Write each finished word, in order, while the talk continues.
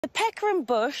The pecker and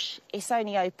bush, it's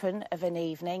only open of an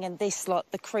evening, and this lot,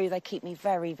 the crew, they keep me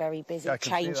very, very busy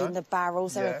changing the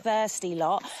barrels. They're a thirsty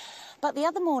lot. But the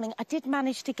other morning, I did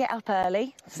manage to get up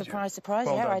early. Surprise, surprise,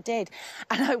 well done. I did.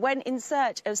 And I went in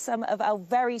search of some of our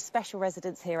very special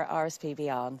residents here at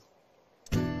RSPB Arn.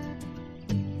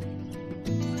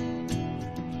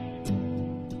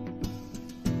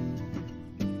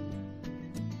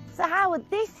 So Howard,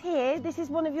 this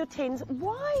is one of your tins.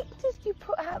 Why did you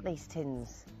put out these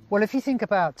tins? Well, if you think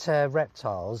about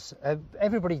reptiles,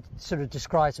 everybody sort of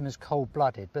describes them as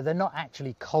cold-blooded, but they're not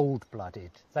actually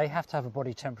cold-blooded. They have to have a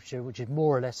body temperature which is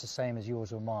more or less the same as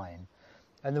yours or mine.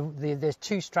 And there's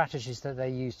two strategies that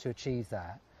they use to achieve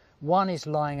that. One is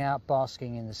lying out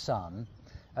basking in the sun,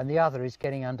 and the other is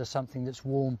getting under something that's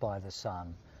warmed by the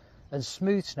sun. And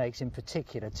smooth snakes in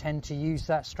particular tend to use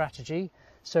that strategy.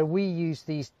 So we use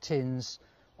these tins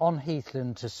on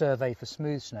heathland to survey for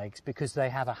smooth snakes because they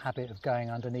have a habit of going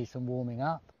underneath and warming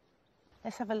up.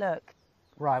 Let's have a look.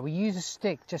 Right, we use a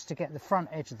stick just to get the front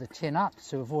edge of the tin up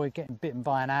to avoid getting bitten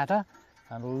by an adder.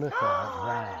 And look at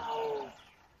that. Oh,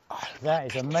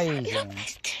 that is amazing.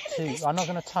 I'm not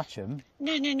going to touch them.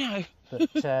 No. But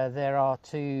there are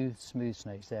two smooth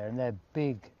snakes there, and they're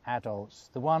big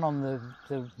adults. The one on the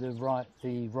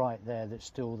right there that's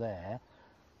still there,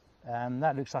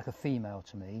 that looks like a female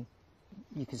to me.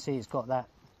 You can see it's got that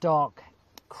dark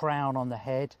crown on the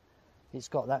head. It's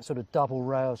got that sort of double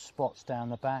row of spots down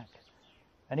the back.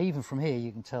 And even from here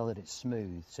you can tell that it's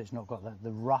smooth, so it's not got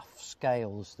the rough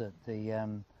scales that the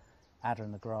adder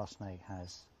and the grass snake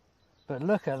has. But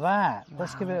look at that. Wow.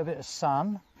 Let's give it a bit of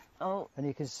sun. Oh. And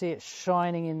you can see it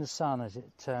shining in the sun as it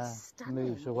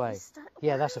moves away.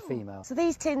 Yeah, that's a female. So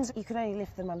these tins, you can only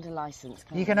lift them under licence,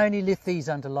 can't you? You can only lift these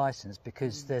under licence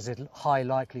because there's a high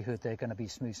likelihood there are going to be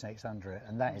smooth snakes under it,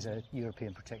 and that is a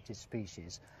European protected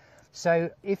species.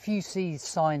 So if you see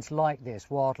signs like this,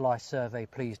 wildlife survey,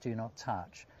 please do not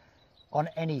touch, on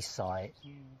any site,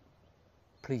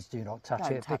 please do not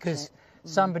touch it, because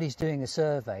somebody's doing a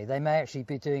survey. They may actually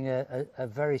be doing a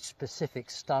very specific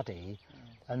study,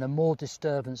 and the more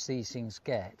disturbance these things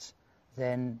get,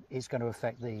 then it's going to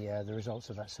affect the results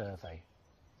of that survey.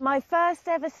 My first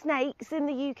ever snakes in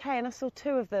the UK, and I saw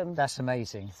two of them. That's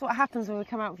amazing. That's what happens when we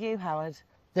come out with you, Howard.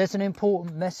 There's an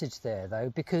important message there, though,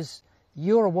 because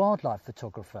you're a wildlife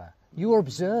photographer. You're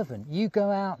observant. You go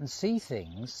out and see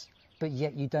things, but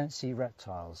yet you don't see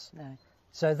reptiles. No.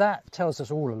 So that tells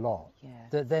us all a lot,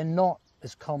 that they're not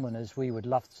as common as we would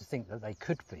love to think that they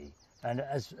could be, and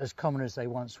as common as they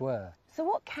once were. So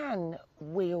what can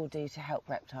we all do to help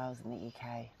reptiles in the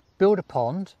UK? Build a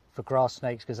pond for grass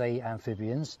snakes because they eat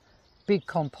amphibians. Big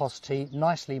compost heap,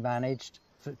 nicely managed,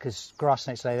 because grass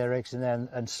snakes lay their eggs in there,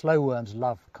 and slow worms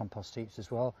love compost heaps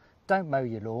as well. Don't mow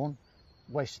your lawn,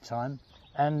 waste of time,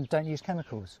 and don't use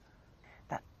chemicals.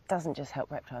 That doesn't just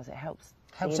help reptiles, it helps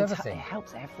everything. It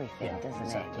helps everything,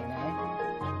 doesn't it, you know?